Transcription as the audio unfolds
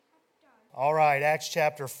All right, Acts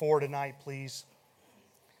chapter 4 tonight, please.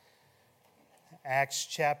 Acts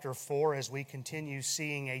chapter 4 as we continue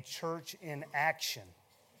seeing a church in action.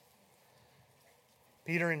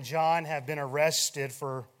 Peter and John have been arrested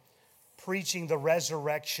for preaching the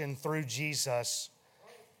resurrection through Jesus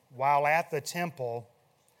while at the temple.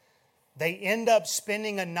 They end up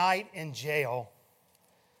spending a night in jail,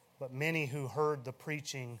 but many who heard the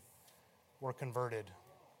preaching were converted.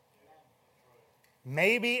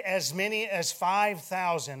 Maybe as many as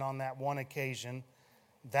 5,000 on that one occasion.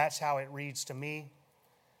 That's how it reads to me.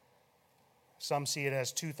 Some see it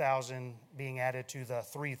as 2,000 being added to the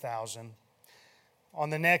 3,000.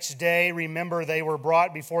 On the next day, remember, they were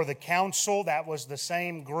brought before the council. That was the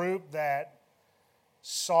same group that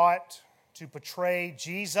sought to betray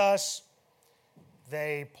Jesus.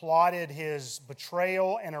 They plotted his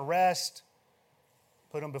betrayal and arrest,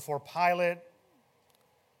 put him before Pilate,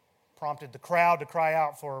 prompted the crowd to cry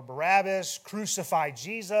out for Barabbas, crucify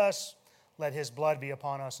Jesus, let his blood be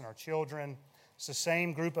upon us and our children. It's the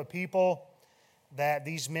same group of people that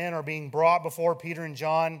these men are being brought before Peter and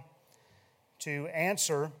John to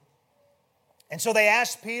answer. And so they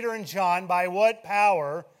asked Peter and John, by what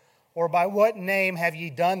power or by what name have ye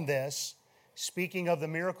done this? Speaking of the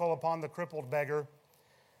miracle upon the crippled beggar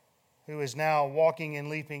who is now walking and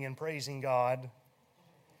leaping and praising God.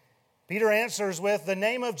 Peter answers with the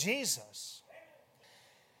name of Jesus.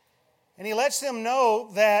 And he lets them know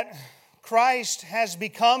that Christ has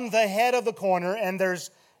become the head of the corner and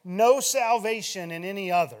there's no salvation in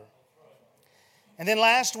any other. And then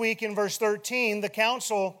last week in verse 13, the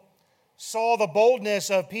council saw the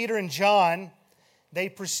boldness of Peter and John. They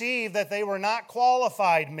perceived that they were not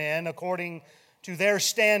qualified men according to their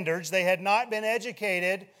standards. They had not been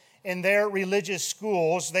educated in their religious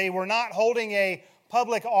schools. They were not holding a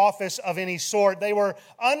public office of any sort. They were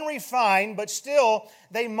unrefined, but still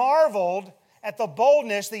they marveled at the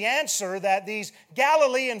boldness, the answer that these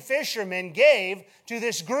Galilean fishermen gave to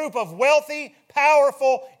this group of wealthy,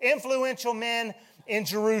 powerful, influential men in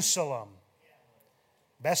Jerusalem.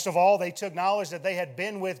 Best of all, they took knowledge that they had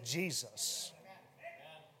been with Jesus.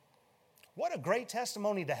 What a great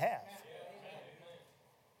testimony to have.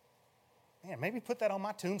 Man, maybe put that on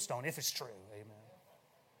my tombstone if it's true. Amen.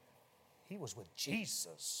 He was with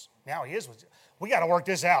Jesus. Now he is with Jesus. We got to work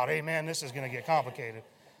this out. Amen. This is going to get complicated.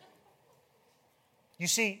 You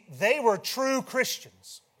see, they were true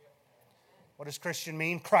Christians. What does Christian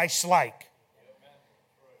mean? Christ-like.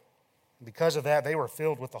 Because of that, they were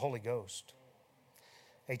filled with the Holy Ghost.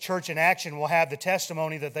 A church in action will have the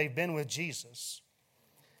testimony that they've been with Jesus.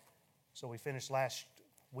 So we finished last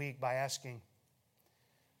week by asking,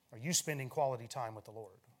 are you spending quality time with the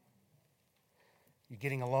Lord? You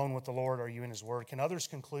getting alone with the Lord? Are you in His Word? Can others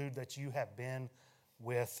conclude that you have been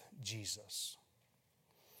with Jesus?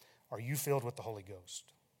 Are you filled with the Holy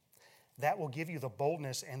Ghost? That will give you the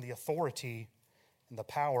boldness and the authority and the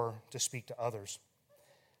power to speak to others.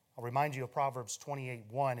 I'll remind you of Proverbs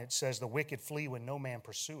 28:1. It says, the wicked flee when no man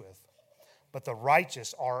pursueth, but the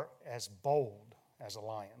righteous are as bold as a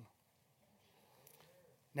lion.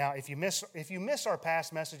 Now, if you miss our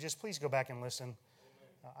past messages, please go back and listen.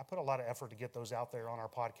 I put a lot of effort to get those out there on our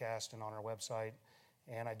podcast and on our website,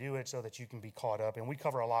 and I do it so that you can be caught up. And we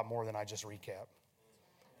cover a lot more than I just recap.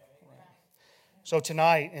 Right. So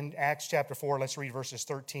tonight in Acts chapter 4, let's read verses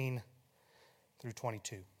 13 through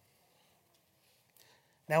 22.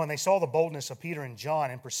 Now when they saw the boldness of Peter and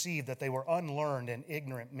John and perceived that they were unlearned and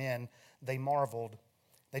ignorant men, they marveled.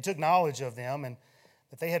 They took knowledge of them and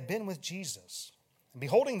that they had been with Jesus. And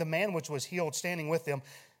beholding the man which was healed standing with them,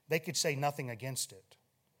 they could say nothing against it.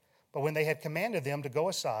 But when they had commanded them to go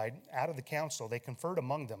aside out of the council, they conferred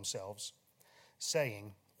among themselves,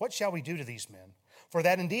 saying, what shall we do to these men? For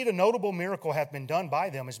that indeed a notable miracle hath been done by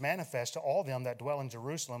them is manifest to all them that dwell in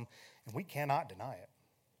Jerusalem, and we cannot deny it.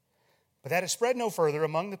 But that it spread no further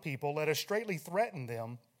among the people, let us straitly threaten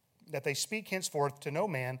them that they speak henceforth to no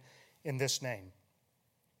man in this name.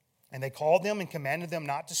 And they called them and commanded them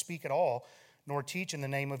not to speak at all, nor teach in the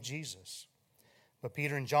name of Jesus. But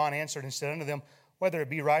Peter and John answered and said unto them, whether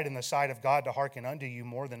it be right in the sight of God to hearken unto you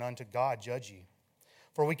more than unto God, judge ye.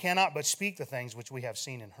 For we cannot but speak the things which we have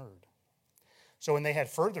seen and heard. So when they had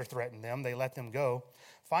further threatened them, they let them go,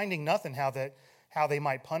 finding nothing how they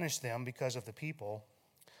might punish them because of the people.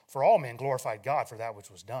 For all men glorified God for that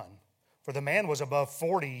which was done. For the man was above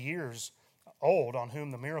 40 years old on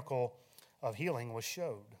whom the miracle of healing was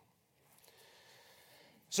showed.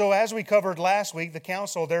 So as we covered last week, the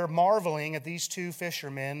council, they're marveling at these two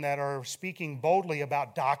fishermen that are speaking boldly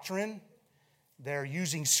about doctrine. They're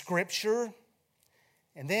using Scripture.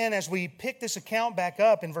 And then as we pick this account back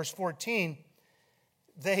up in verse 14,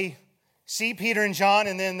 they see Peter and John,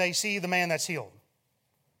 and then they see the man that's healed.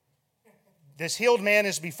 This healed man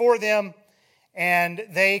is before them, and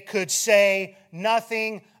they could say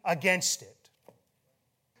nothing against it.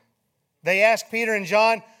 They asked Peter and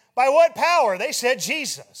John, by what power? They said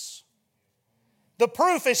Jesus. The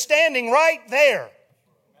proof is standing right there.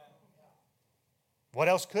 What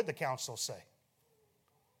else could the council say?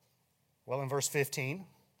 Well, in verse 15,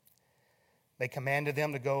 they commanded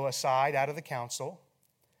them to go aside out of the council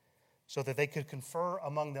so that they could confer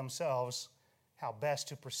among themselves how best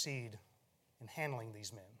to proceed in handling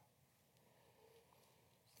these men.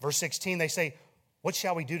 Verse 16, they say, what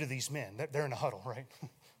shall we do to these men? They're in a huddle, right?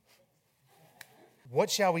 What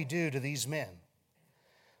shall we do to these men?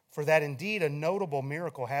 For that indeed a notable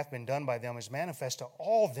miracle hath been done by them is manifest to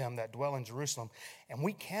all them that dwell in Jerusalem, and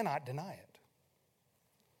we cannot deny it.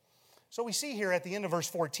 So we see here at the end of verse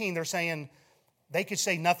 14, they're saying they could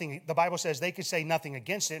say nothing. The Bible says they could say nothing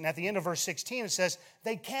against it. And at the end of verse 16, it says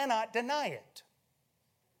they cannot deny it.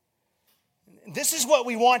 This is what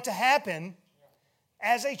we want to happen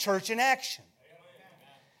as a church in action.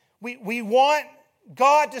 We want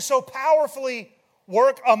God to so powerfully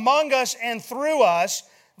work among us and through us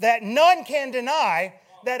that none can deny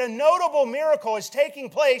that a notable miracle is taking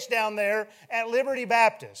place down there at Liberty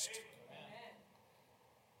Baptist.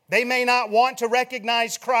 They may not want to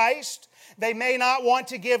recognize Christ. They may not want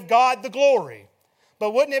to give God the glory.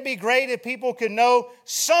 But wouldn't it be great if people could know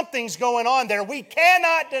something's going on there? We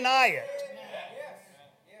cannot deny it.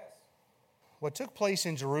 What took place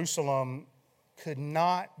in Jerusalem could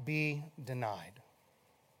not be denied.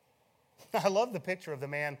 I love the picture of the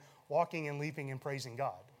man walking and leaping and praising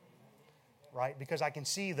God, right? Because I can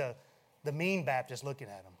see the mean Baptist looking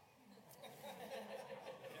at him.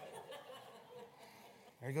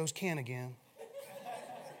 There goes Ken again.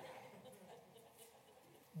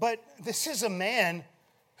 But this is a man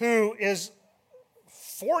who is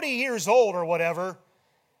 40 years old or whatever,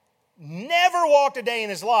 never walked a day in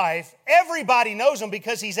his life. Everybody knows him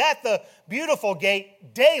because he's at the beautiful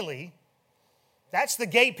gate daily. That's the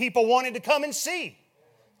gate people wanted to come and see.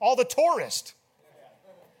 All the tourists.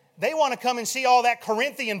 They want to come and see all that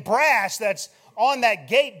Corinthian brass that's on that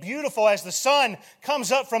gate, beautiful as the sun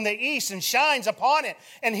comes up from the east and shines upon it.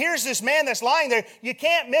 And here's this man that's lying there. You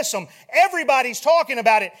can't miss him. Everybody's talking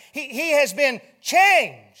about it. He has been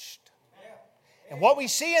changed. And what we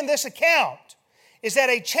see in this account is that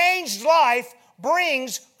a changed life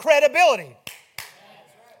brings credibility.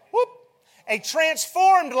 Whoop. A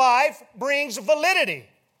transformed life brings validity.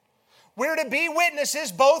 We're to be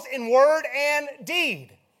witnesses both in word and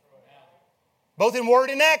deed. Both in word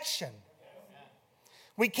and action.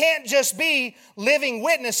 We can't just be living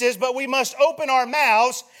witnesses, but we must open our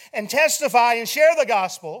mouths and testify and share the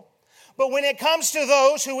gospel. But when it comes to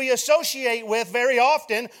those who we associate with very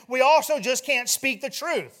often, we also just can't speak the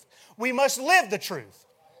truth. We must live the truth.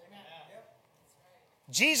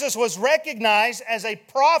 Jesus was recognized as a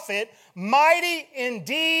prophet, mighty in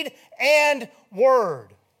deed and word.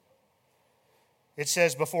 It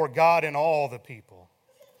says before God and all the people.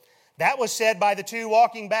 That was said by the two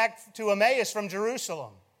walking back to Emmaus from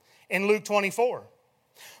Jerusalem in Luke 24.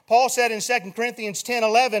 Paul said in 2 Corinthians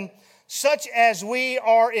 10:11, such as we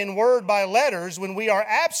are in word by letters when we are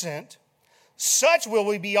absent, such will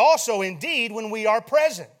we be also indeed when we are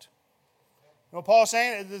present. You know, Paul's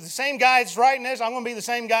saying, the same guy that's writing this, I'm going to be the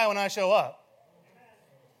same guy when I show up.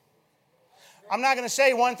 I'm not going to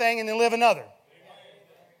say one thing and then live another.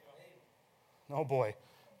 Oh boy,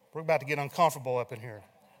 we're about to get uncomfortable up in here.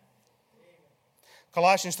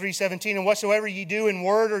 Colossians 3:17, and whatsoever ye do in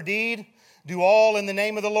word or deed, do all in the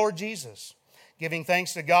name of the Lord Jesus, giving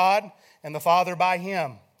thanks to God and the Father by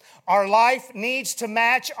Him. Our life needs to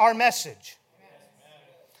match our message.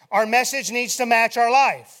 Our message needs to match our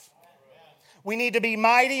life. We need to be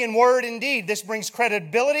mighty in word and deed. This brings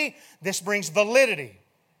credibility. This brings validity.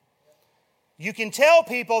 You can tell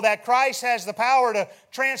people that Christ has the power to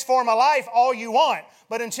transform a life all you want,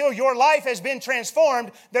 but until your life has been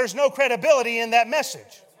transformed, there's no credibility in that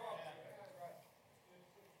message.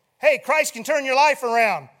 Hey, Christ can turn your life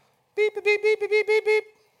around. Beep, beep, beep, beep, beep, beep, beep, beep.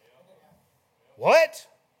 What?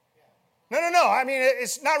 No. I mean,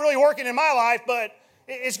 it's not really working in my life, but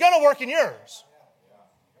it's going to work in yours.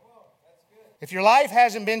 If your life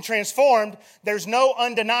hasn't been transformed, there's no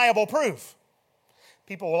undeniable proof.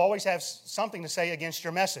 People will always have something to say against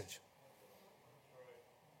your message.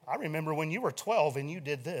 I remember when you were 12 and you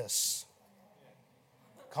did this.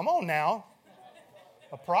 Come on now.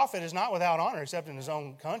 A prophet is not without honor except in his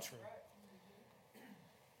own country.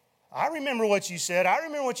 I remember what you said. I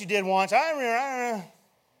remember what you did once. I remember.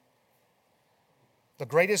 The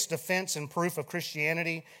greatest defense and proof of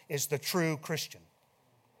Christianity is the true Christian.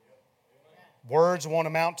 Words won't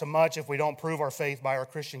amount to much if we don't prove our faith by our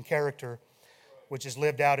Christian character, which is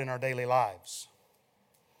lived out in our daily lives.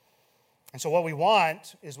 And so what we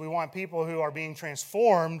want is we want people who are being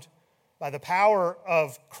transformed by the power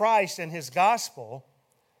of Christ and His gospel,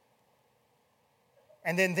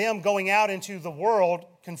 and then them going out into the world,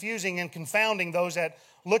 confusing and confounding those that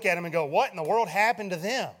look at them and go, what in the world happened to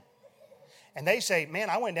them? And they say, man,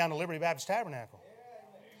 I went down to Liberty Baptist Tabernacle.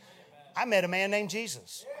 I met a man named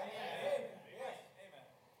Jesus.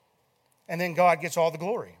 And then God gets all the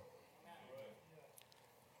glory.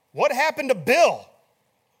 What happened to Bill?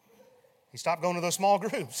 He stopped going to those small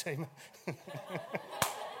groups.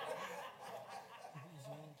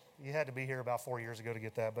 You had to be here about 4 years ago to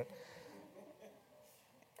get that. But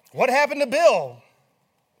what happened to Bill?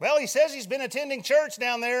 Well, he says he's been attending church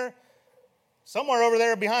down there, somewhere over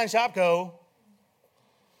there behind Shopco.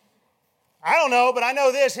 I don't know, but I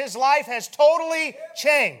know this. His life has totally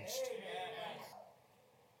changed.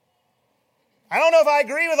 I don't know if I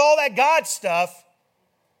agree with all that God stuff,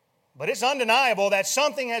 but it's undeniable that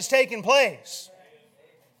something has taken place.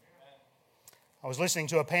 I was listening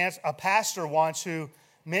to a pastor once who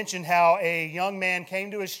mentioned how a young man came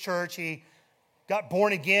to his church. He got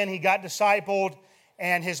born again, he got discipled,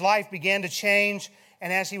 and his life began to change.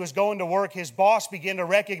 And as he was going to work, his boss began to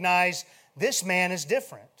recognize this man is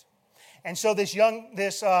different. And so this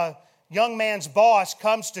young man's boss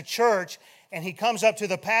comes to church, and he comes up to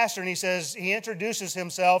the pastor and he introduces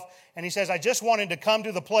himself, and he says, I just wanted to come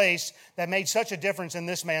to the place that made such a difference in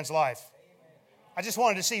this man's life. I just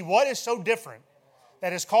wanted to see what is so different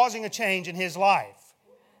that is causing a change in his life.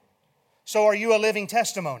 So are you a living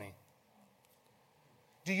testimony?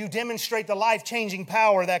 Do you demonstrate the life-changing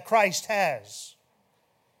power that Christ has?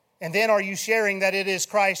 And then are you sharing that it is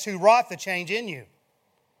Christ who wrought the change in you?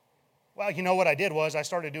 Well, you know what I did was I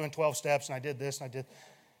started doing 12 steps and I did this and I did...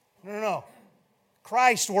 No.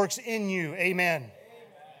 Christ works in you. Amen.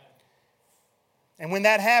 And when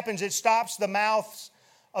that happens, it stops the mouths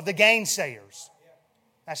of the gainsayers.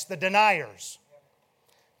 That's the deniers.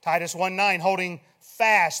 Titus 1:9, holding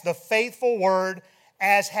fast the faithful word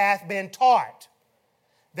as hath been taught.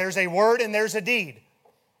 There's a word and there's a deed.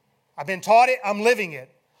 I've been taught it, I'm living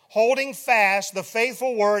it. Holding fast the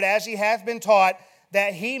faithful word as he hath been taught,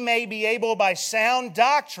 that he may be able by sound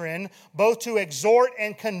doctrine both to exhort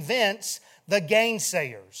and convince the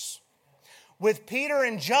gainsayers. With Peter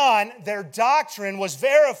and John, their doctrine was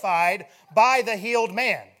verified by the healed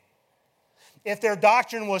man. If their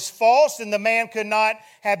doctrine was false, then the man could not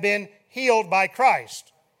have been healed by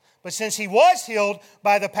Christ. But since he was healed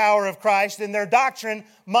by the power of Christ, then their doctrine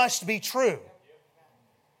must be true.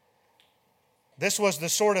 This was the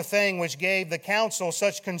sort of thing which gave the council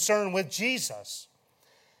such concern with Jesus.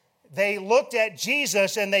 They looked at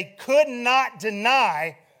Jesus and they could not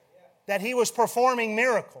deny that he was performing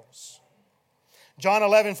miracles. John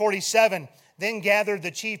 11:47, then gathered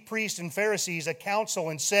the chief priests and Pharisees a council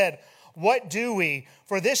and said, what do we?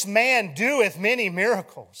 For this man doeth many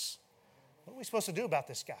miracles. What are we supposed to do about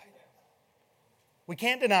this guy? We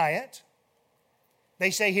can't deny it.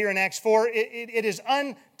 They say here in Acts 4, it is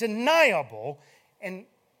undeniable. And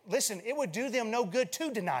listen, it would do them no good to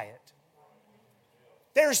deny it.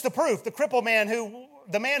 There's the proof. The man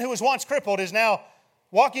who was once crippled is now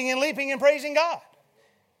walking and leaping and praising God.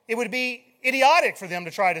 It would be idiotic for them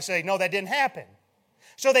to try to say, no, that didn't happen.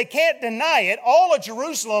 So they can't deny it. All of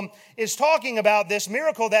Jerusalem is talking about this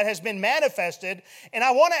miracle that has been manifested. And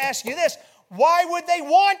I want to ask you this, why would they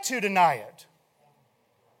want to deny it?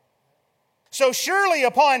 So surely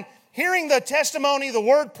upon hearing the testimony, the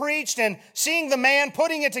word preached, and seeing the man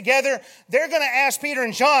putting it together, they're going to ask Peter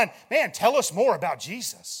and John, man, tell us more about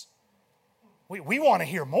Jesus. We want to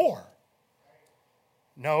hear more.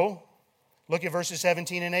 No. Look at verses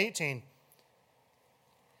 17 and 18.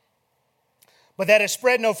 But that it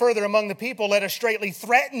spread no further among the people, let us straitly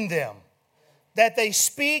threaten them, that they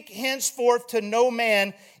speak henceforth to no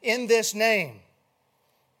man in this name.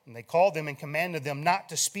 And they called them and commanded them not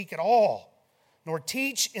to speak at all, nor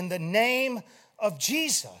teach in the name of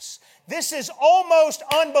Jesus. This is almost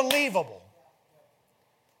unbelievable.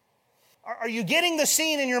 Are you getting the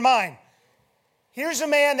scene in your mind? Here's a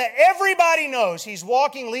man that everybody knows. He's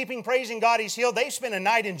walking, leaping, praising God. He's healed. They've spent a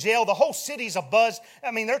night in jail. The whole city's abuzz.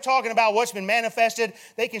 I mean, they're talking about what's been manifested.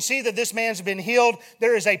 They can see that this man's been healed.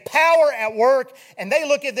 There is a power at work. And they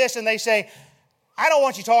look at this and they say, I don't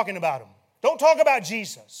want you talking about him. Don't talk about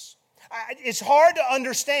Jesus. It's hard to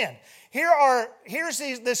understand. Here's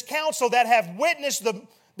this council that have witnessed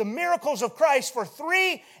the miracles of Christ for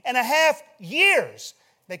 3.5 years.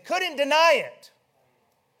 They couldn't deny it.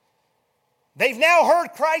 They've now heard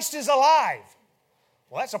Christ is alive.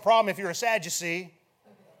 Well, that's a problem if you're a Sadducee.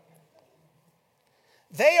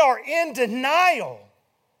 They are in denial.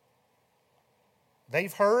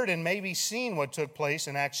 They've heard and maybe seen what took place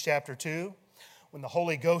in Acts chapter 2 when the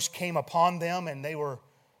Holy Ghost came upon them and they were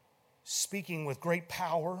speaking with great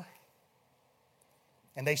power.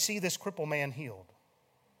 And they see this crippled man healed.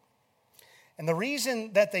 And the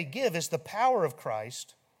reason that they give is the power of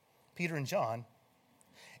Christ, Peter and John,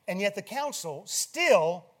 and yet the council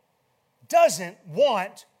still doesn't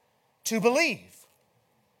want to believe.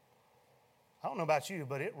 I don't know about you,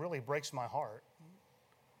 but it really breaks my heart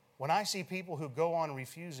when I see people who go on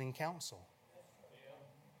refusing counsel,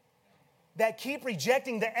 that keep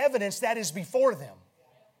rejecting the evidence that is before them.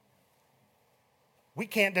 We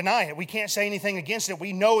can't deny it. We can't say anything against it.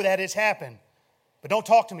 We know that it's happened. But don't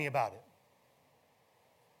talk to me about it.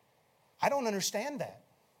 I don't understand that.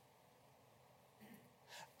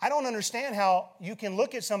 I don't understand how you can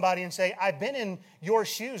look at somebody and say, I've been in your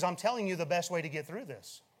shoes. I'm telling you the best way to get through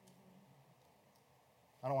this.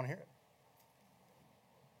 I don't want to hear it.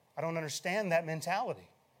 I don't understand that mentality.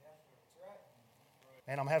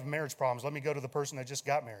 Man, I'm having marriage problems. Let me go to the person that just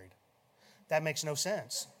got married. That makes no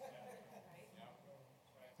sense.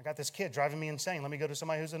 I got this kid driving me insane. Let me go to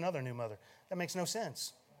somebody who's another new mother. That makes no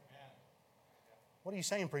sense. What are you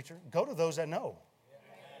saying, preacher? Go to those that know.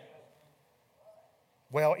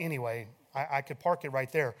 Well, anyway, I could park it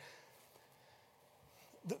right there.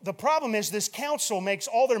 The problem is this council makes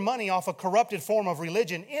all their money off a corrupted form of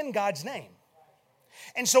religion in God's name.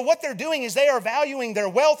 And so what they're doing is they are valuing their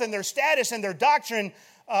wealth and their status and their doctrine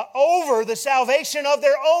over the salvation of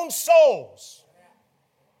their own souls.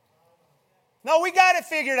 No, we got it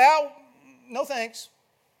figured out. No thanks.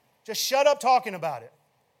 Just shut up talking about it.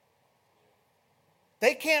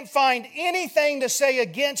 They can't find anything to say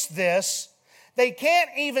against this. They can't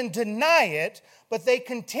even deny it, but they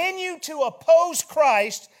continue to oppose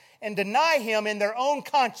Christ and deny Him in their own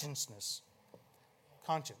conscience.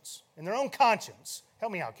 In their own conscience.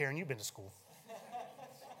 Help me out, Karen. You've been to school.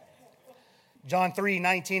 John 3,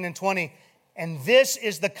 19 and 20. And this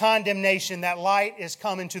is the condemnation, that light is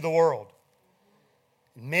come into the world.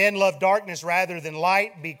 Men love darkness rather than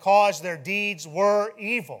light because their deeds were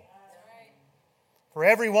evil. For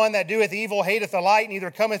everyone that doeth evil hateth the light,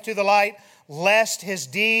 neither cometh to the light, lest his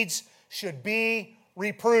deeds should be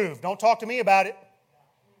reproved. Don't talk to me about it.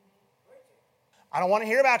 I don't want to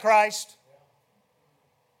hear about Christ.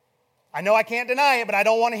 I know I can't deny it, but I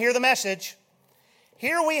don't want to hear the message.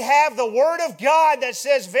 Here we have the Word of God that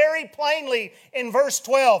says very plainly in verse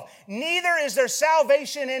 12, neither is there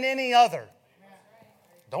salvation in any other.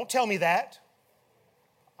 Don't tell me that.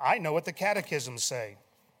 I know what the catechisms say.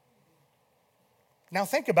 Now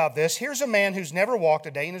think about this. Here's a man who's never walked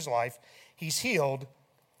a day in his life. He's healed.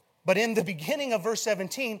 But in the beginning of verse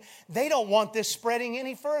 17, they don't want this spreading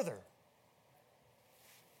any further.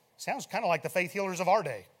 Sounds kind of like the faith healers of our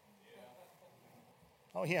day.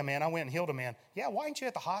 Oh, yeah, man, I went and healed a man. Yeah, why aren't you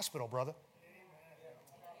at the hospital, brother?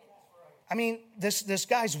 I mean, this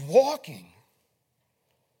guy's walking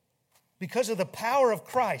because of the power of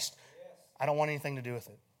Christ. I don't want anything to do with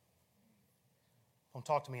it. Don't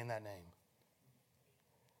talk to me in that name.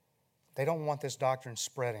 They don't want this doctrine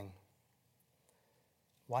spreading.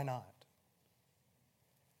 Why not?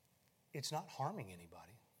 It's not harming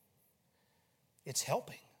anybody. It's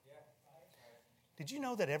helping. Did you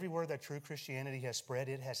know that everywhere that true Christianity has spread,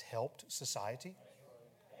 it has helped society?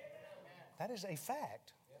 That is a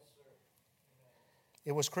fact.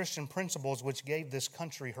 It was Christian principles which gave this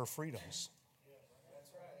country her freedoms.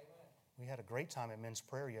 We had a great time at men's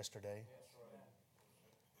prayer yesterday.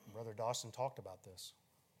 Brother Dawson talked about this.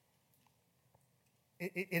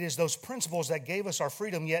 It is those principles that gave us our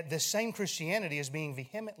freedom, yet this same Christianity is being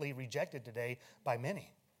vehemently rejected today by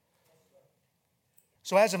many.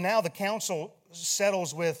 So as of now, the council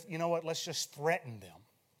settles with, you know what, let's just threaten them.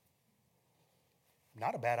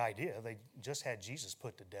 Not a bad idea. They just had Jesus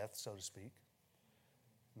put to death, so to speak.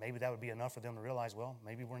 Maybe that would be enough for them to realize, well,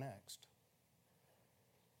 maybe we're next.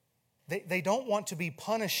 They don't want to be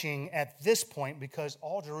punishing at this point because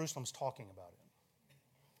all Jerusalem's talking about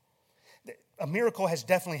it. A miracle has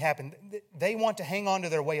definitely happened. They want to hang on to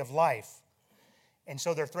their way of life. And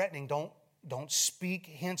so they're threatening, don't speak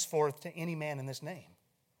henceforth to any man in this name.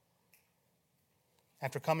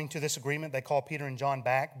 After coming to this agreement, they call Peter and John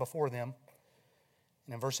back before them.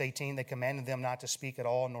 And in verse 18, they commanded them not to speak at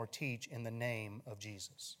all nor teach in the name of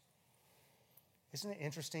Jesus. Isn't it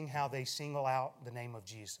interesting how they single out the name of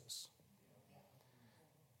Jesus?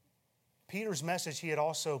 Peter's message, he had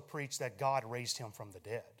also preached that God raised him from the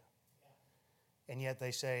dead. And yet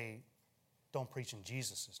they say, don't preach in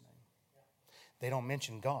Jesus' name. they don't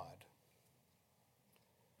mention God.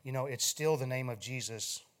 You know, it's still the name of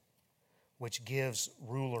Jesus which gives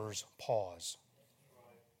rulers pause.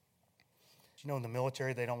 You know, in the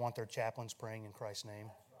military, they don't want their chaplains praying in Christ's name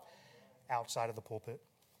outside of the pulpit.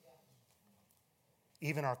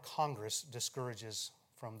 Even our Congress discourages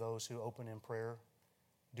from those who open in prayer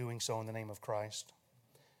doing so in the name of Christ.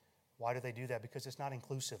 Why do they do that? Because it's not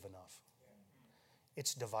inclusive enough.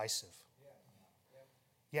 It's divisive.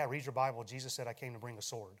 Yeah, read your Bible. Jesus said, I came to bring a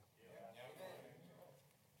sword.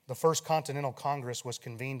 The First Continental Congress was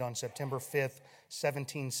convened on September 5th,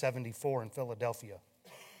 1774 in Philadelphia.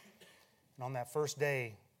 And on that first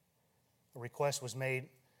day, a request was made,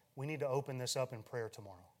 we need to open this up in prayer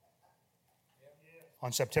tomorrow.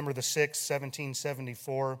 On September the 6th,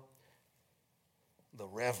 1774, the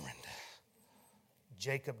Reverend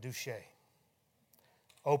Jacob Duché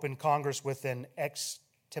opened Congress with an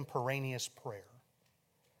extemporaneous prayer.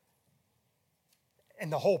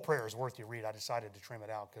 And the whole prayer is worth your read. I decided to trim it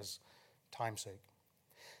out because time's sake.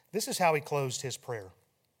 This is how he closed his prayer.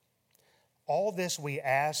 All this we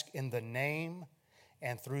ask in the name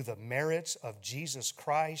and through the merits of Jesus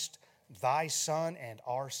Christ, thy Son and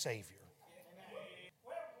our Savior.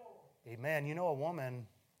 Amen. You know, a woman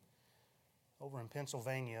over in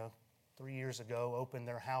Pennsylvania 3 years ago opened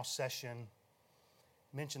their house session,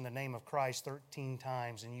 mentioned the name of Christ 13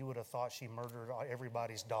 times, and you would have thought she murdered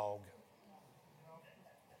everybody's dog.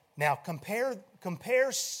 Now,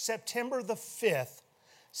 compare September the 5th,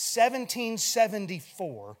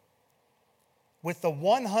 1774, with the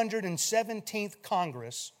 117th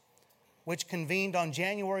Congress, which convened on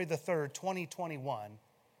January the 3rd, 2021,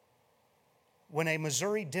 when a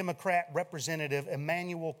Missouri Democrat representative,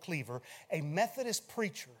 Emanuel Cleaver, a Methodist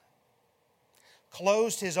preacher,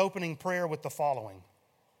 closed his opening prayer with the following.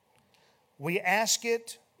 We ask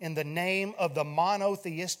it in the name of the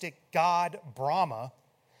monotheistic God Brahma,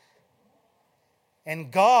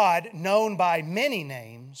 and God known by many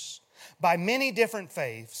names, by many different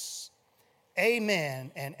faiths,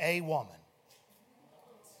 amen and a woman.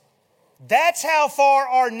 That's how far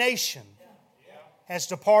our nation has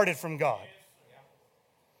departed from God.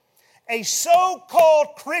 A so-called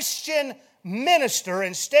Christian minister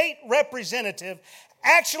and state representative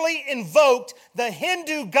actually invoked the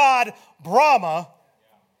Hindu god Brahma,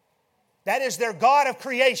 that is their god of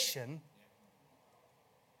creation,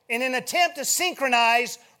 in an attempt to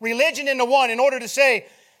synchronize religion into one in order to say,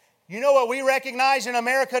 you know what we recognize in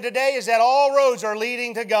America today is that all roads are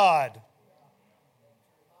leading to God.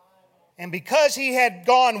 And because he had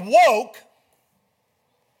gone woke,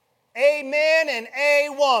 amen and a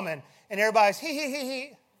woman, and everybody's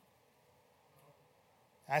he.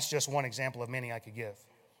 That's just one example of many I could give.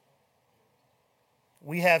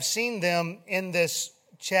 We have seen them in this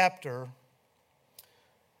chapter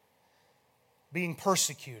being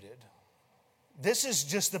persecuted. This is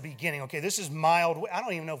just the beginning, okay? This is mild. I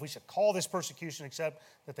don't even know if we should call this persecution except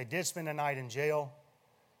that they did spend a night in jail.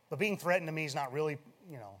 But being threatened to me is not really,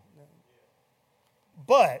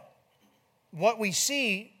 But what we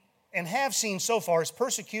see and have seen so far is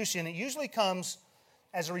persecution. It usually comes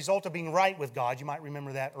as a result of being right with God. You might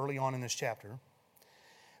remember that early on in this chapter.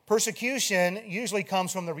 Persecution usually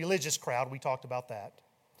comes from the religious crowd. We talked about that.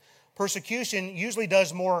 Persecution usually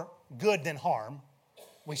does more good than harm.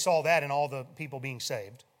 We saw that in all the people being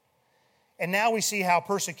saved. And now we see how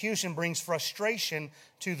persecution brings frustration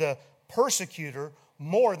to the persecutor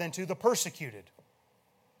more than to the persecuted.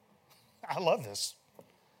 I love this.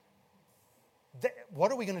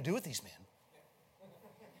 What are we going to do with these men?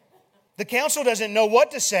 The council doesn't know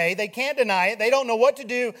what to say. They can't deny it. They don't know what to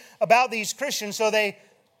do about these Christians, so they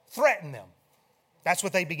threaten them. That's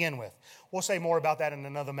what they begin with. We'll say more about that in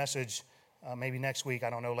another message, maybe next week, I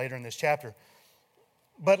don't know, later in this chapter.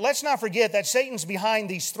 But let's not forget that Satan's behind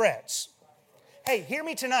these threats. Hey, hear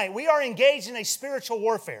me tonight. We are engaged in a spiritual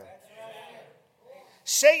warfare.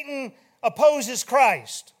 Satan opposes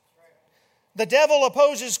Christ. The devil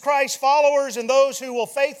opposes Christ's followers and those who will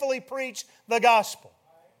faithfully preach the gospel.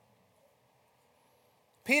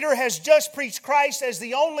 Peter has just preached Christ as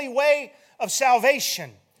the only way of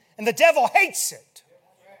salvation, and the devil hates it.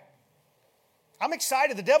 I'm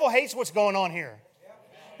excited. The devil hates what's going on here.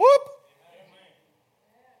 Whoop!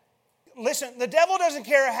 Listen, the devil doesn't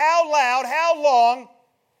care how loud, how long,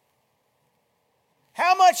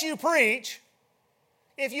 how much you preach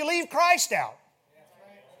if you leave Christ out.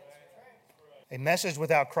 A message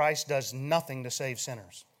without Christ does nothing to save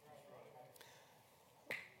sinners.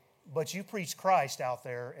 But you preach Christ out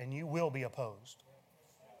there and you will be opposed.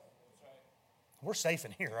 We're safe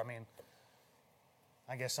in here. I mean,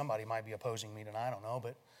 I guess somebody might be opposing me tonight. I don't know.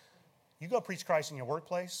 But you go preach Christ in your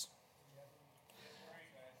workplace.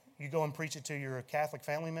 You go and preach it to your Catholic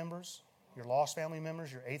family members, your lost family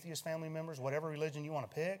members, your atheist family members, whatever religion you want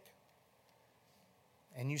to pick,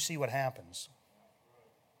 and you see what happens.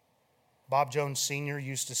 Bob Jones Sr.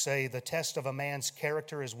 used to say, the test of a man's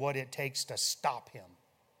character is what it takes to stop him.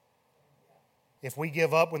 If we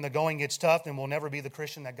give up when the going gets tough, then we'll never be the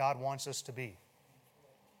Christian that God wants us to be.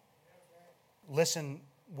 Listen,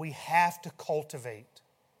 we have to cultivate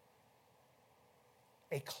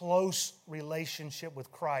a close relationship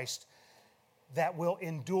with Christ that will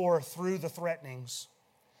endure through the threatenings,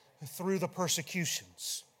 through the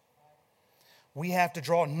persecutions. We have to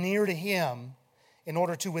draw near to Him in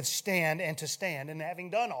order to withstand and to stand, and having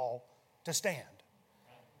done all, to stand.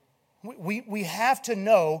 We have to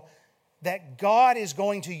know that God is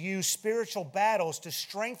going to use spiritual battles to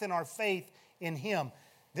strengthen our faith in Him.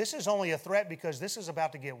 This is only a threat because this is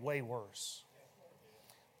about to get way worse.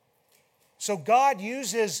 So God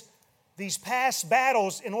uses these past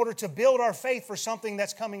battles in order to build our faith for something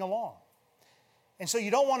that's coming along. And so you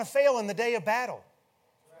don't want to fail in the day of battle.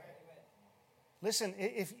 Listen,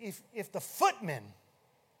 if the footmen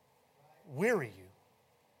weary you,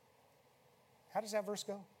 how does that verse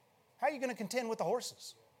go? How are you going to contend with the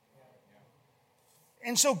horses?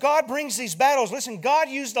 And so God brings these battles. Listen, God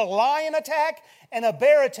used a lion attack and a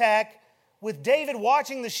bear attack with David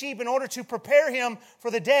watching the sheep in order to prepare him for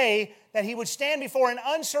the day that he would stand before an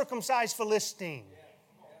uncircumcised Philistine.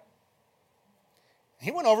 He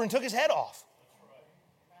went over and took his head off.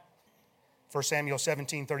 1 Samuel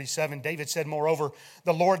 17:37, David said, moreover,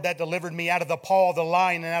 the Lord that delivered me out of the paw of the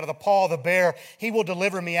lion and out of the paw of the bear, He will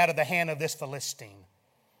deliver me out of the hand of this Philistine.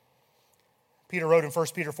 Peter wrote in 1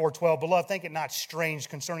 Peter 4:12, beloved, think it not strange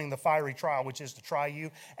concerning the fiery trial which is to try you,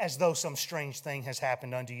 as though some strange thing has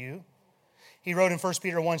happened unto you. He wrote in 1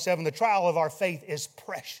 Peter 1:7, the trial of our faith is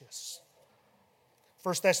precious.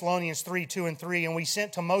 1 Thessalonians 3:2 and 3, and we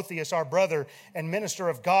sent Timotheus, our brother and minister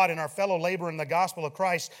of God and our fellow laborer in the gospel of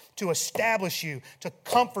Christ, to establish you, to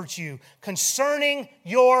comfort you concerning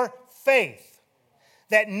your faith,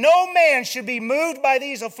 that no man should be moved by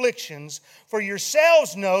these afflictions, for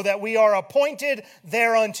yourselves know that we are appointed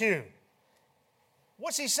thereunto.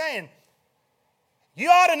 What's he saying? You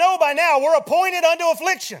ought to know by now we're appointed unto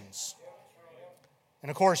afflictions. And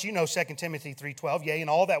of course, you know 2 Timothy 3:12, yea, and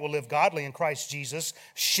all that will live godly in Christ Jesus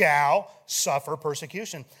shall suffer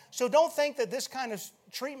persecution. So don't think that this kind of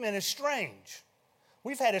treatment is strange.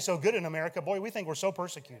 We've had it so good in America, boy, we think we're so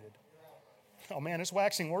persecuted. Oh man, it's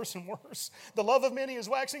waxing worse and worse. The love of many is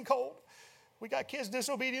waxing cold. We got kids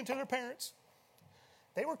disobedient to their parents.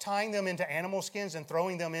 They were tying them into animal skins and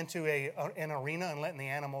throwing them into an arena and letting the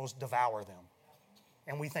animals devour them.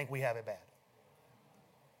 And we think we have it bad.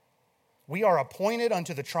 We are appointed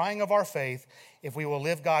unto the trying of our faith if we will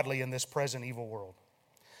live godly in this present evil world.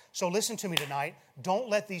 So listen to me tonight. Don't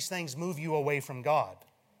let these things move you away from God.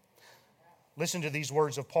 Listen to these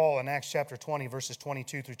words of Paul in Acts chapter 20, verses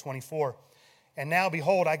 22 through 24. And now,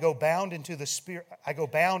 behold, I go bound in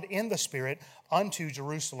the Spirit unto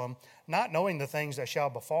Jerusalem, not knowing the things that shall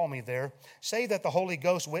befall me there, save that the Holy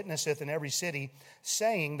Ghost witnesseth in every city,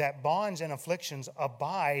 saying that bonds and afflictions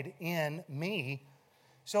abide in me.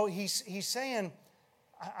 So he's saying,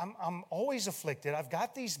 I'm always afflicted. I've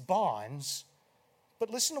got these bonds.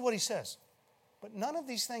 But listen to what he says. But none of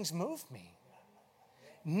these things move me.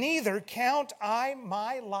 Neither count I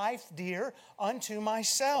my life dear unto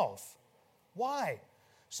myself. Why?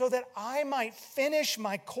 So that I might finish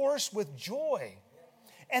my course with joy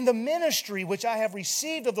and the ministry which I have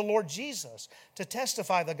received of the Lord Jesus to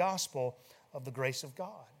testify the gospel of the grace of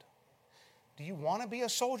God. Do you want to be a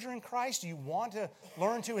soldier in Christ? Do you want to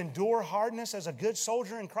learn to endure hardness as a good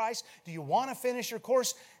soldier in Christ? Do you want to finish your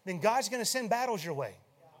course? Then God's going to send battles your way.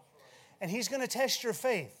 And He's going to test your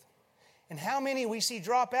faith. And how many we see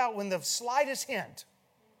drop out when the slightest hint.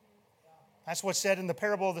 That's what's said in the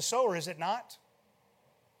parable of the sower, is it not?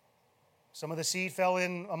 Some of the seed fell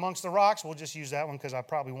in amongst the rocks. We'll just use that one because I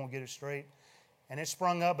probably won't get it straight. And it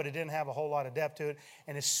sprung up, but it didn't have a whole lot of depth to it.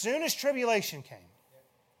 And as soon as tribulation came,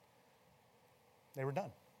 they were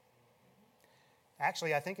done.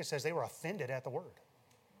 Actually, I think it says they were offended at the word.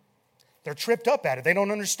 They're tripped up at it. They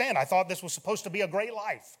don't understand. I thought this was supposed to be a great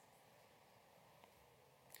life.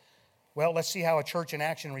 Well, let's see how a church in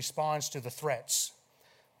action responds to the threats.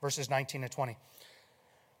 Verses 19 to 20.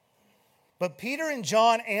 But Peter and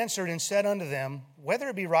John answered and said unto them, whether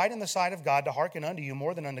it be right in the sight of God to hearken unto you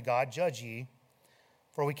more than unto God, judge ye.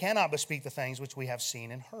 For we cannot bespeak the things which we have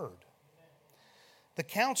seen and heard. The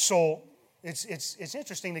council, it's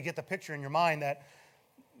interesting to get the picture in your mind that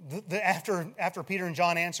after Peter and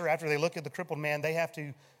John answer, after they look at the crippled man, they have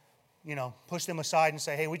to, push them aside and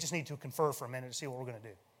say, hey, we just need to confer for a minute to see what we're going to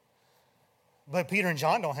do. But Peter and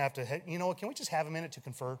John don't have to, you know what, can we just have a minute to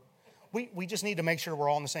confer? We just need to make sure we're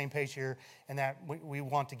all on the same page here and that we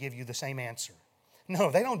want to give you the same answer.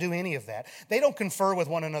 No, they don't do any of that. They don't confer with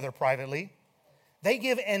one another privately. They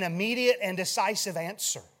give an immediate and decisive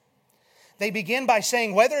answer. They begin by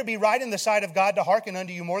saying, whether it be right in the sight of God to hearken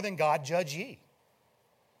unto you more than God, judge ye.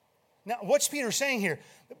 Now, what's Peter saying here?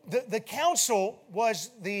 The council was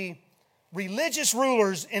the religious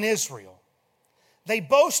rulers in Israel. They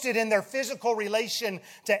boasted in their physical relation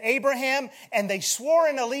to Abraham, and they swore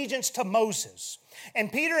an allegiance to Moses.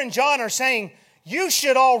 And Peter and John are saying, you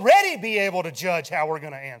should already be able to judge how we're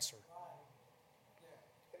going to answer.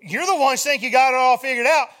 You're the ones think you got it all figured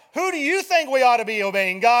out. Who do you think we ought to be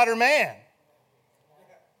obeying, God or man?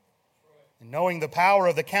 And knowing the power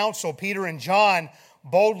of the council, Peter and John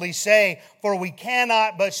boldly say, for we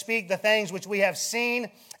cannot but speak the things which we have seen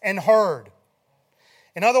and heard.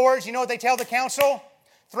 In other words, you know what they tell the council?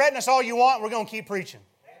 Threaten us all you want, we're going to keep preaching.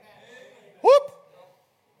 Whoop!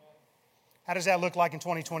 How does that look like in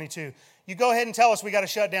 2022? You go ahead and tell us we got to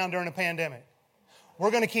shut down during a pandemic.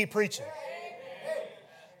 We're going to keep preaching.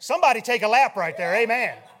 Somebody take a lap right there.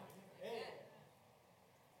 Amen.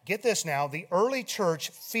 Get this now. The early church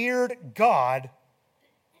feared God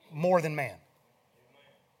more than man.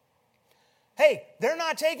 Hey, they're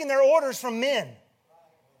not taking their orders from men.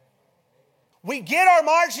 We get our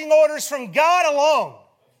marching orders from God alone.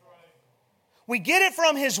 We get it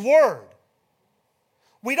from His Word.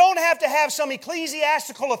 We don't have to have some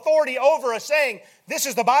ecclesiastical authority over us saying, this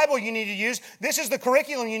is the Bible you need to use, this is the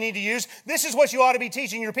curriculum you need to use, this is what you ought to be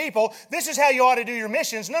teaching your people, this is how you ought to do your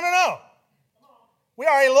missions. No. We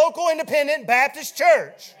are a local independent Baptist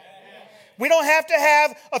church. We don't have to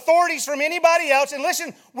have authorities from anybody else. And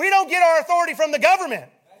listen, we don't get our authority from the government.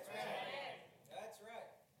 That's right.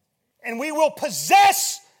 And we will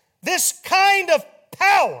possess this kind of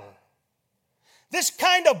power, this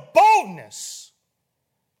kind of boldness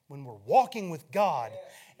when we're walking with God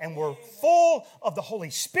and we're full of the Holy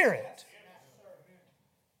Spirit.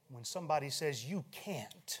 When somebody says, you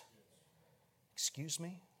can't, excuse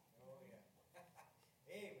me?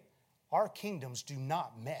 Our kingdoms do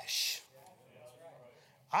not mesh.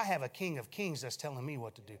 I have a King of Kings that's telling me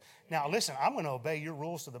what to do. Now listen, I'm going to obey your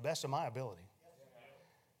rules to the best of my ability.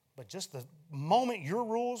 But just the moment your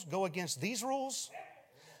rules go against these rules,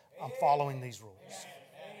 I'm following these rules.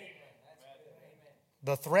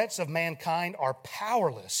 The threats of mankind are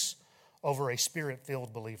powerless over a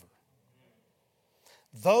Spirit-filled believer.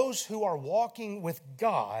 Those who are walking with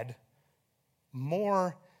God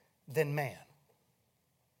more than man.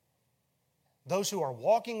 Those who are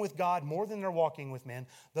walking with God more than they're walking with men,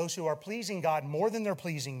 those who are pleasing God more than they're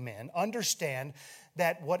pleasing men, understand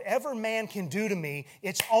that whatever man can do to me,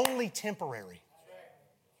 it's only temporary.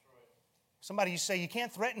 Somebody used to say, you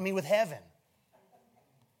can't threaten me with heaven.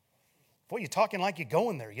 Boy, you're talking like you're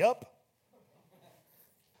going there. Yup.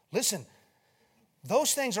 Listen,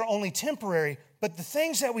 those things are only temporary, but the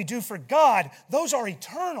things that we do for God, those are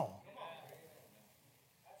eternal.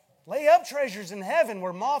 Lay up treasures in heaven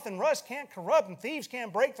where moth and rust can't corrupt and thieves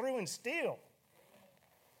can't break through and steal.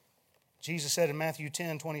 Jesus said in Matthew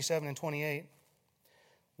 10, 27 and 28,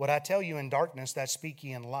 what I tell you in darkness, that speak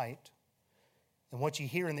ye in light, and what ye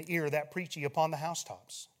hear in the ear, that preach ye upon the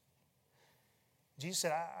housetops. Jesus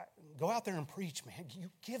said, go out there and preach, man.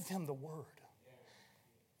 You give them the word.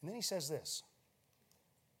 And then he says this,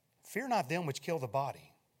 fear not them which kill the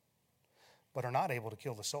body, but are not able to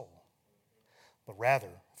kill the soul. But rather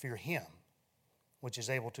fear Him, which is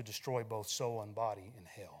able to destroy both soul and body in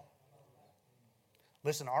hell.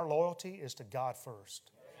 Listen, our loyalty is to God first.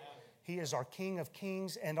 He is our King of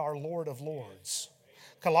kings and our Lord of lords.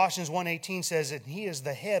 Colossians 1:18 says that He is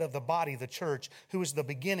the head of the body, the church, who is the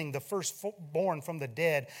beginning, the firstborn from the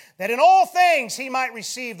dead, that in all things He might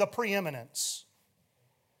receive the preeminence.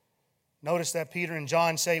 Notice that Peter and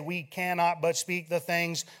John say, we cannot but speak the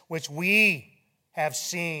things which we have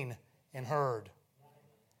seen and heard.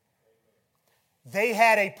 They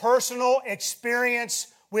had a personal experience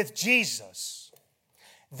with Jesus.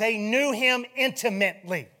 They knew Him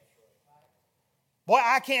intimately. Boy,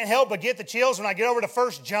 I can't help but get the chills when I get over to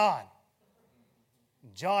 1 John.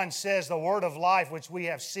 John says the word of life which we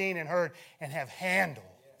have seen and heard and have handled.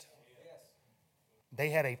 They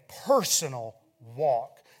had a personal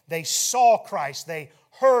walk. They saw Christ. They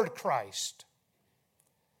heard Christ.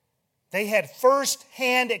 They had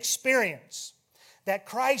first-hand experience that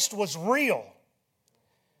Christ was real.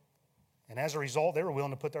 And as a result, they were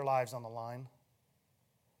willing to put their lives on the line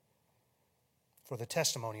for the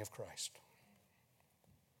testimony of Christ.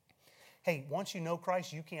 Hey, once you know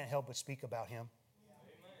Christ, you can't help but speak about Him.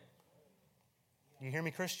 Do you hear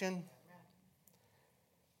me, Christian?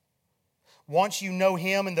 Once you know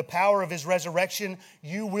Him and the power of His resurrection,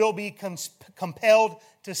 you will be compelled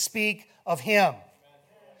to speak of Him.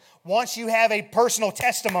 Once you have a personal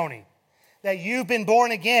testimony that you've been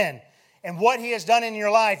born again and what He has done in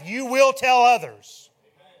your life, you will tell others.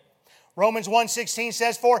 Romans 1:16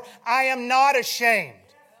 says, "For I am not ashamed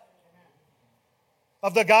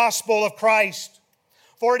of the gospel of Christ,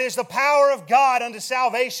 for it is the power of God unto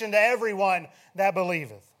salvation to everyone that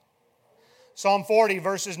believeth." Psalm 40,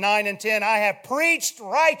 verses 9 and 10, "I have preached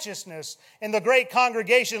righteousness in the great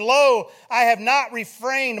congregation. Lo, I have not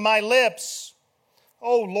refrained my lips.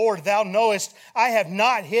 O Lord, Thou knowest, I have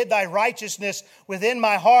not hid Thy righteousness within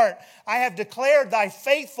my heart. I have declared Thy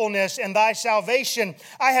faithfulness and Thy salvation.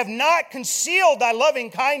 I have not concealed Thy loving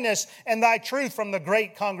kindness and Thy truth from the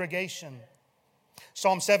great congregation."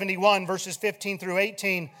 Psalm 71, verses 15 through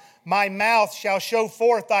 18, "My mouth shall show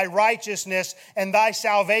forth Thy righteousness and Thy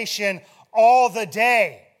salvation all the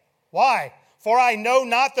day." Why? "For I know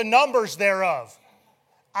not the numbers thereof.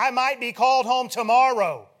 I might be called home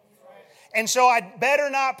tomorrow." And so I'd better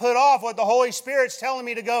not put off what the Holy Spirit's telling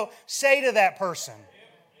me to go say to that person.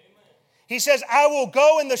 He says, "I will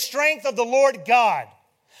go in the strength of the Lord God.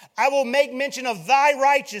 I will make mention of Thy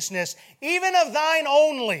righteousness, even of Thine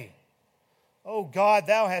only. O God,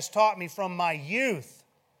 Thou hast taught me from my youth,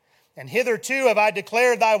 and hitherto have I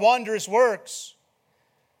declared Thy wondrous works.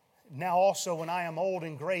 Now also when I am old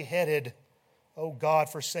and gray-headed, O God,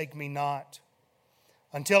 forsake me not,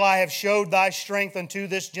 until I have showed Thy strength unto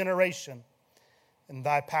this generation, and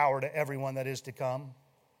Thy power to everyone that is to come."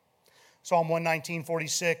 Psalm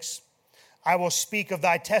 119:46, "I will speak of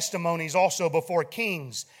Thy testimonies also before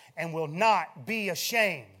kings, and will not be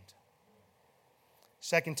ashamed."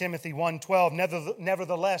 2 Timothy 1:12,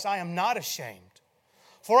 "Nevertheless, I am not ashamed,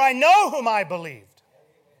 for I know whom I believed,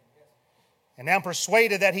 and am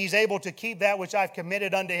persuaded that He's able to keep that which I've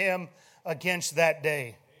committed unto Him against that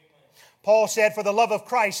day." Paul said, "For the love of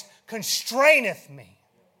Christ constraineth me."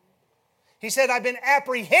 He said, "I've been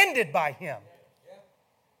apprehended by Him."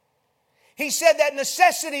 He said, "That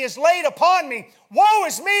necessity is laid upon me. Woe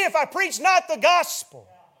is me if I preach not the gospel."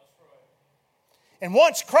 And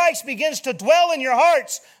once Christ begins to dwell in your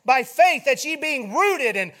hearts by faith, that ye being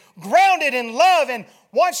rooted and grounded in love, and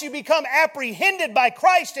once you become apprehended by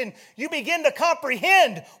Christ and you begin to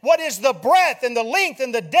comprehend what is the breadth and the length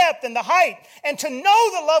and the depth and the height, and to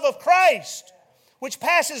know the love of Christ, which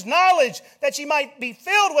passes knowledge, that ye might be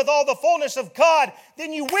filled with all the fullness of God,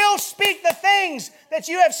 then you will speak the things that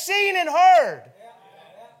you have seen and heard.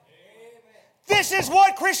 This is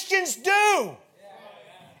what Christians do.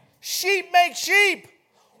 Sheep make sheep.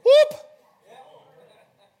 Whoop.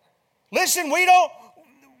 Listen,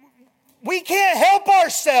 we can't help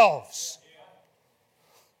ourselves.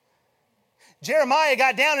 Jeremiah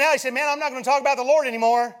got down and out. He said, "Man, I'm not going to talk about the Lord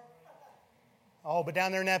anymore." Oh, but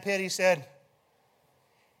down there in that pit, he said,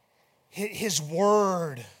 His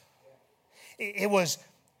word, it was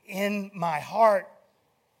in my heart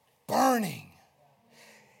burning.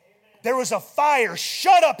 There was a fire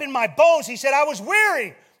shut up in my bones. He said, "I was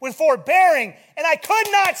weary with forbearing, and I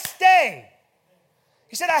could not stay."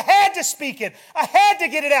 He said, "I had to speak it. I had to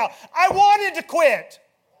get it out. I wanted to quit.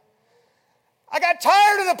 I got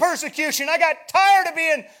tired of the persecution. I got tired of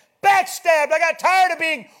being backstabbed. I got tired of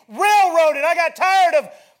being railroaded. I got tired of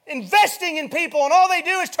investing in people, and all they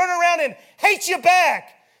do is turn around and hate you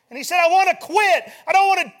back." And he said, "I want to quit. I don't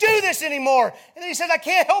want to do this anymore." And then he said, "I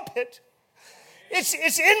can't help it.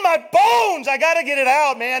 It's in my bones. I got to get it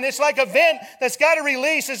out, man. It's like a vent that's got to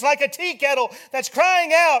release. It's like a tea kettle that's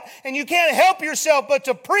crying out, and you can't help yourself but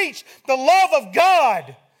to preach the love of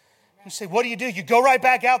God." You say, "What do? You go right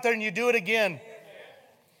back out there and you do it again.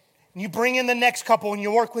 And you bring in the next couple and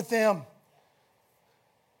you work with them.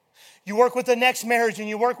 You work with the next marriage and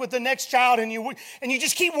you work with the next child, and you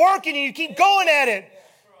just keep working and you keep going at it."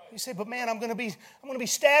 You say, "But man, I'm going to be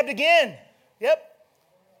stabbed again." Yep.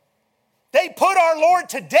 They put our Lord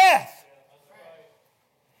to death.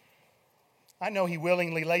 I know He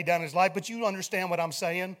willingly laid down His life, but you understand what I'm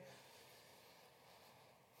saying.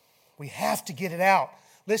 We have to get it out.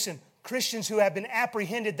 Listen, Christians who have been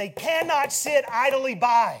apprehended, they cannot sit idly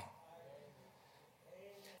by.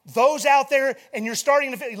 Those out there, and you're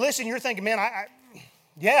starting to listen, you're thinking, "Man,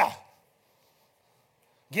 yeah.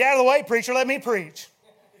 Get out of the way, preacher, let me preach."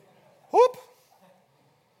 Whoop.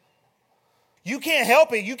 You can't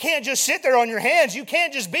help it. You can't just sit there on your hands. You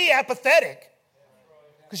can't just be apathetic.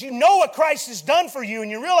 Because you know what Christ has done for you,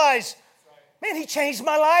 and you realize, man, He changed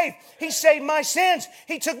my life. He saved my sins.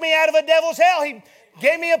 He took me out of a devil's hell. He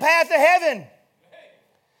gave me a path to heaven.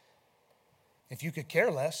 If you could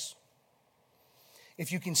care less,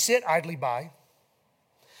 if you can sit idly by,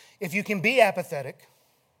 If you can be apathetic,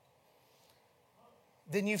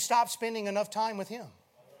 then you've stopped spending enough time with Him.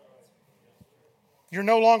 You're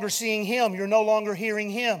no longer seeing Him. You're no longer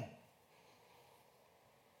hearing Him.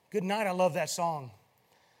 Good night. I love that song.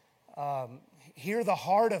 Hear the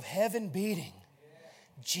heart of heaven beating.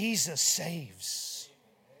 Jesus saves.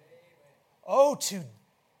 Oh, to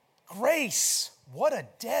grace, what a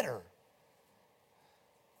debtor.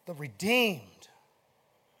 The redeemed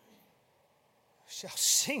shall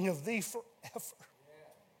sing of Thee forever.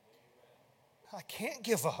 I can't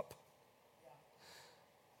give up.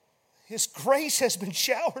 His grace has been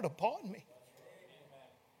showered upon me.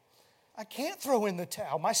 I can't throw in the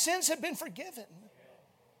towel. My sins have been forgiven.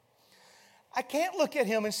 I can't look at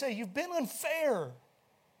Him and say, you've been unfair.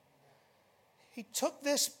 He took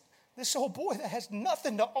this old boy that has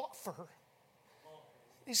nothing to offer.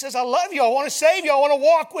 He says, I love you. I want to save you. I want to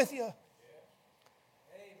walk with you.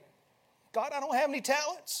 God, I don't have any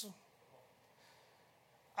talents.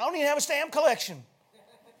 I don't even have a stamp collection.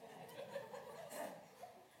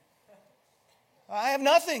 I have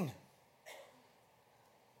nothing.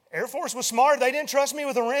 Air Force was smart. They didn't trust me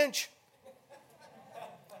with a wrench.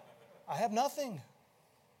 I have nothing.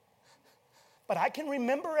 But I can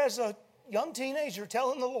remember as a young teenager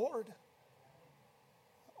telling the Lord,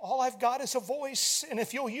 all I've got is a voice, and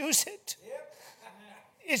if you'll use it,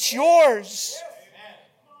 it's yours.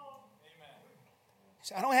 He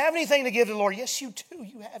said, I don't have anything to give to the Lord. Yes, you do.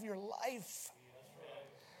 You have your life.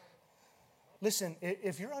 Listen,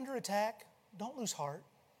 if you're under attack, don't lose heart.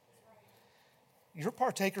 You're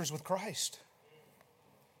partakers with Christ.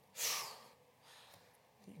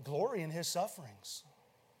 Glory in His sufferings.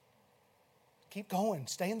 Keep going.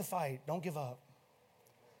 Stay in the fight. Don't give up.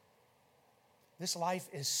 This life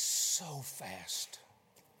is so fast.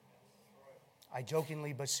 I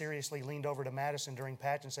jokingly but seriously leaned over to Madison during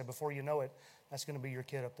Patch and said, before you know it, that's going to be your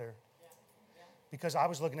kid up there. Because I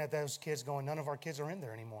was looking at those kids going, none of our kids are in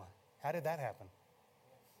there anymore. How did that happen?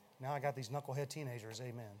 Now I got these knucklehead teenagers,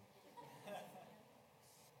 amen.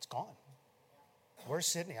 It's gone. Where's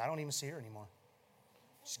Sydney? I don't even see her anymore.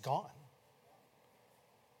 She's gone.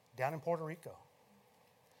 Down in Puerto Rico.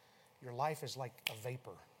 Your life is like a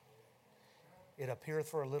vapor. It appeareth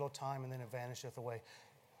for a little time and then it vanisheth away.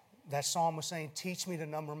 That psalm was saying, teach me to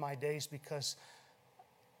number my days, because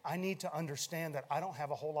I need to understand that I don't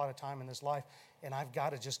have a whole lot of time in this life, and I've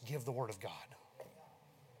got to just give the Word of God.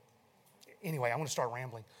 Anyway, I'm going to start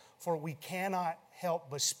rambling. For we cannot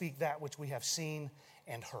help but speak that which we have seen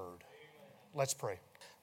and heard. Let's pray.